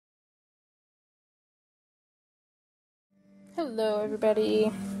Hello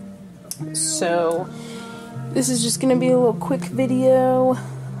everybody. So this is just gonna be a little quick video.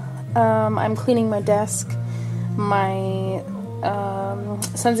 I'm cleaning my desk. My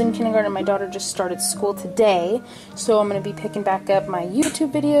son's in kindergarten. My daughter just started school today, so I'm gonna be picking back up my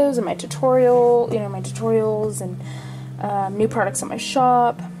YouTube videos and my tutorials and new products at my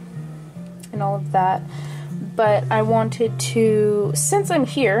shop and all of that. But I wanted to, since I'm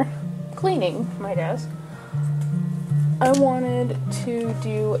here cleaning my desk, I wanted to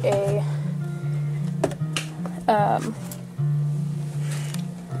do a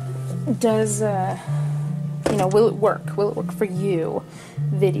will it work? Will it work for you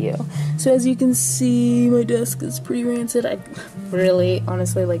video. So as you can see, my desk is pretty rancid. I really,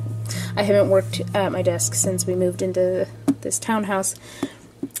 honestly, I haven't worked at my desk since we moved into this townhouse,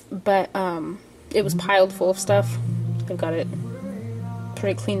 but it was piled full of stuff. I've got it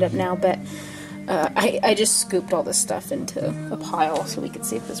pretty cleaned up now, but I just scooped all this stuff into a pile so we could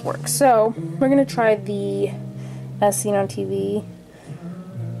see if this works. So we're gonna try the As Seen on TV.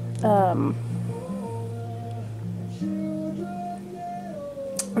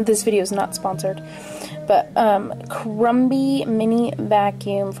 This video is not sponsored, but Crumby Mini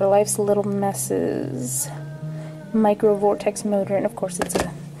Vacuum for Life's Little Messes, micro vortex motor, and of course it's a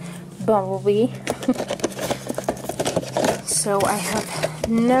Bumblebee. So I have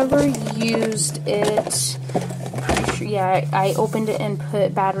never used it. Pretty sure, yeah, I opened it and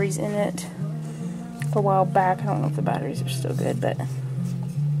put batteries in it a while back. I don't know if the batteries are still good, but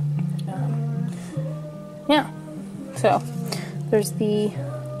yeah. So there's the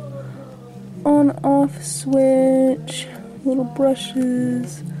on-off switch, little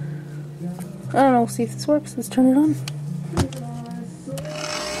brushes. I don't know, we'll see if this works. Let's turn it on.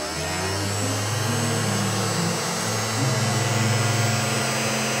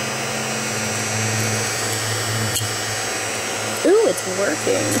 Ooh, it's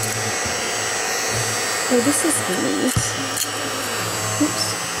working. Oh, this is neat. Oops.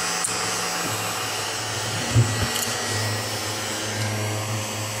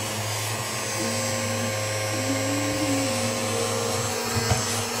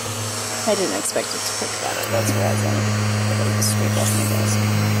 I didn't expect it to pick that up. That's why I was going to scrape off my desk.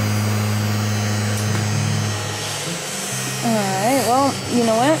 Alright, well, you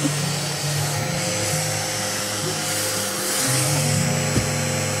know what?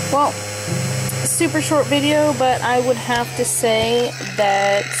 Well, super short video, but I would have to say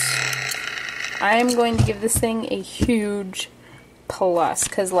that I'm going to give this thing a huge plus,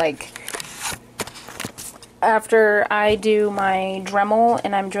 because after I do my Dremel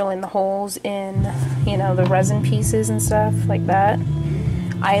and I'm drilling the holes in, the resin pieces and stuff like that,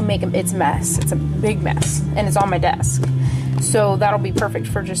 it's a mess. It's a big mess, and it's on my desk. So that'll be perfect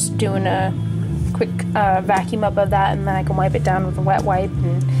for just doing a quick vacuum up of that, and then I can wipe it down with a wet wipe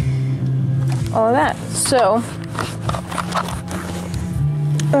and all of that. So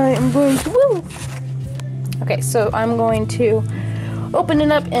I am going to, okay, so I'm going to open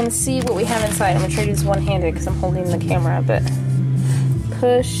it up and see what we have inside. I'm going to try to use one-handed because I'm holding the camera, but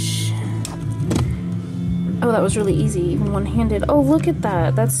push. Oh, that was really easy, even one-handed. Oh, look at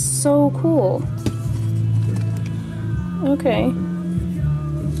that. That's so cool. Okay.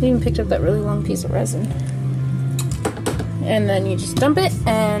 I even picked up that really long piece of resin. And then you just dump it,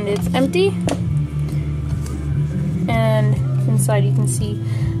 and it's empty. And inside you can see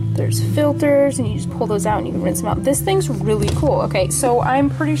there's filters, and you just pull those out and you can rinse them out. This thing's really cool. Okay, so I'm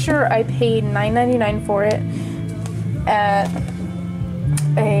pretty sure I paid $9.99 for it at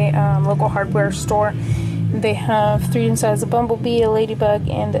a local hardware store. They have 3 insides: a bumblebee, a ladybug,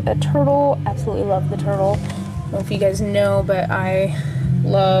 and a turtle. Absolutely love the turtle. I don't know if you guys know, but I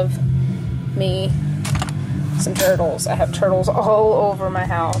love me some turtles. I have turtles all over my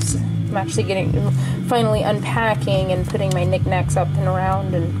house. I'm actually finally unpacking and putting my knickknacks up and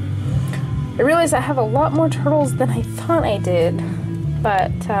around, and I realized I have a lot more turtles than I thought I did.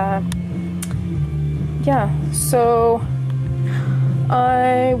 But yeah, so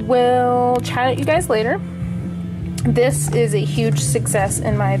I will chat at you guys later. This is a huge success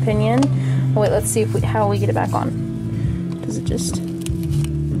in my opinion. Wait, let's see how we get it back on. Does it just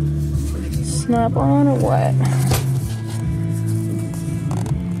snap on or what?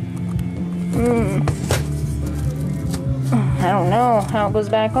 I don't know how it goes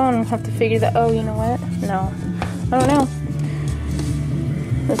back on. I'll have to figure that. Oh, you know what? No. I don't know.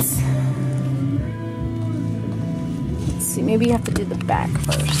 Let's see. Maybe you have to do the back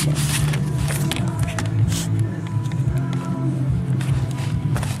first. Yeah.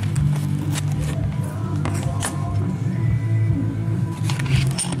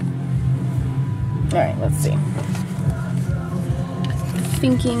 Alright, let's see.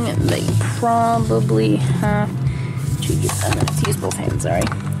 thinking that you probably have to use both hands, sorry.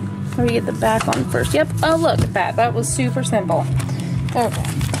 Let me get the back on first. Yep, oh look at that. That was super simple. Okay,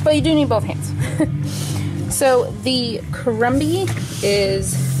 but you do need both hands. So the Crumby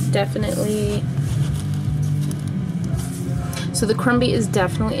is definitely... So the Crumby is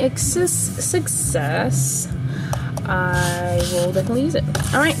definitely a success. I will definitely use it.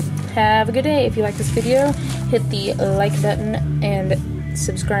 Alright, have a good day. If you like this video, hit the like button and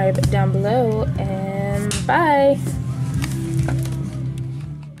subscribe down below, and bye!